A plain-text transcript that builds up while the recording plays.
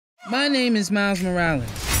My name is Miles Morales,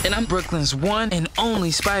 and I'm Brooklyn's one and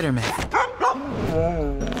only Spider-Man.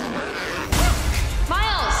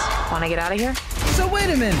 Miles! Wanna get out of here? So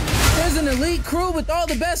wait a minute, there's an elite crew with all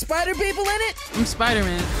the best spider people in it? I'm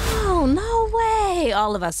Spider-Man. Oh, no way!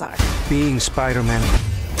 All of us are. Being Spider-Man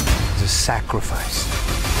is a sacrifice.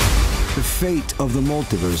 The fate of the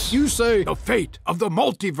multiverse. You say the fate of the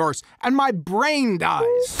multiverse, and my brain dies.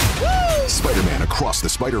 Spider-Man Across the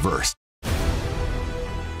Spider-Verse.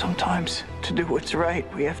 Sometimes, to do what's right,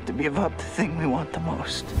 we have to give up the thing we want the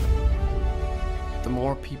most. The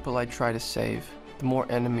more people I try to save, the more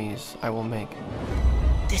enemies I will make.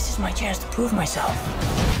 This is my chance to prove myself.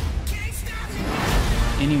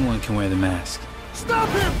 Anyone can wear the mask. Stop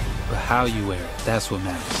him! But how you wear it, that's what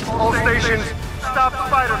matters. All stations, stop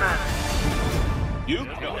Spider-Man. You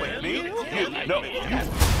know me. You know you.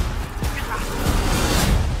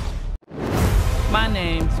 My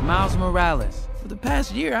name's Miles Morales. For the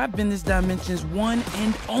past year, I've been this dimension's one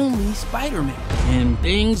and only Spider-Man. And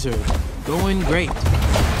things are going great.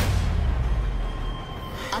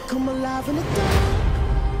 I come alive in the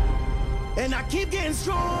dark, and I keep getting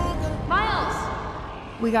stronger. Miles!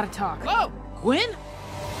 We gotta talk. Whoa, Gwen?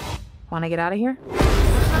 Wanna get out of here?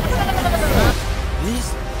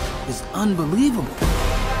 This is unbelievable.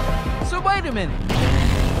 So wait a minute.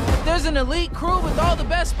 There's an elite crew with all the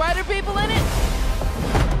best spider people in it?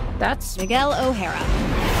 That's Miguel O'Hara.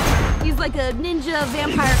 He's like a ninja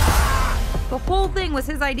vampire. The whole thing was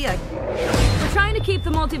his idea. We're trying to keep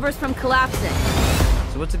the multiverse from collapsing.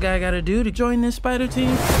 So what's a guy gotta do to join this spider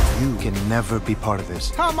team? You can never be part of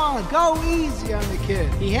this. Come on, go easy on the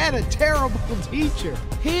kid. He had a terrible teacher.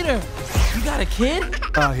 Peter, you got a kid?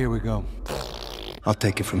 Ah, here we go. I'll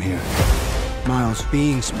take it from here. Miles,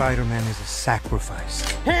 being Spider-Man is a sacrifice.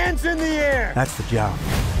 Hands in the air! That's the job.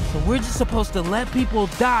 So we're just supposed to let people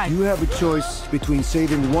die. You have a choice between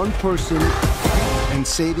saving one person and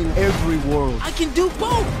saving every world. I can do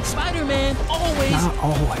both. Spider-Man always. Not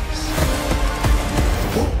always.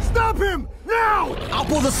 Stop him! Now! I'll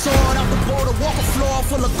pull the sword out the border, walk a floor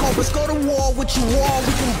full of cobras, go to war with you all,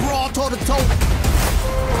 we can brawl toe to toe.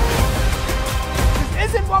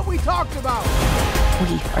 This isn't what we talked about!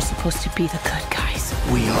 We are supposed to be the good guys.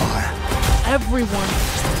 We are. Everyone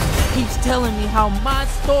keeps telling me how my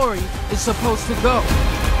story is supposed to go.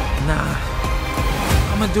 Nah,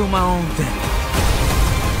 I'm gonna do my own thing.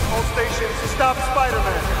 All stations, stop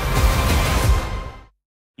Spider-Man.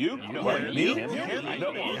 You know me. You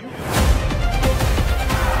know you.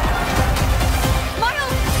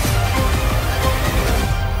 Miles!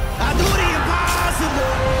 I do the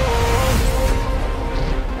impossible.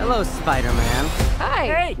 Hello, Spider-Man.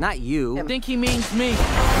 Hi! Not you. I think he means me.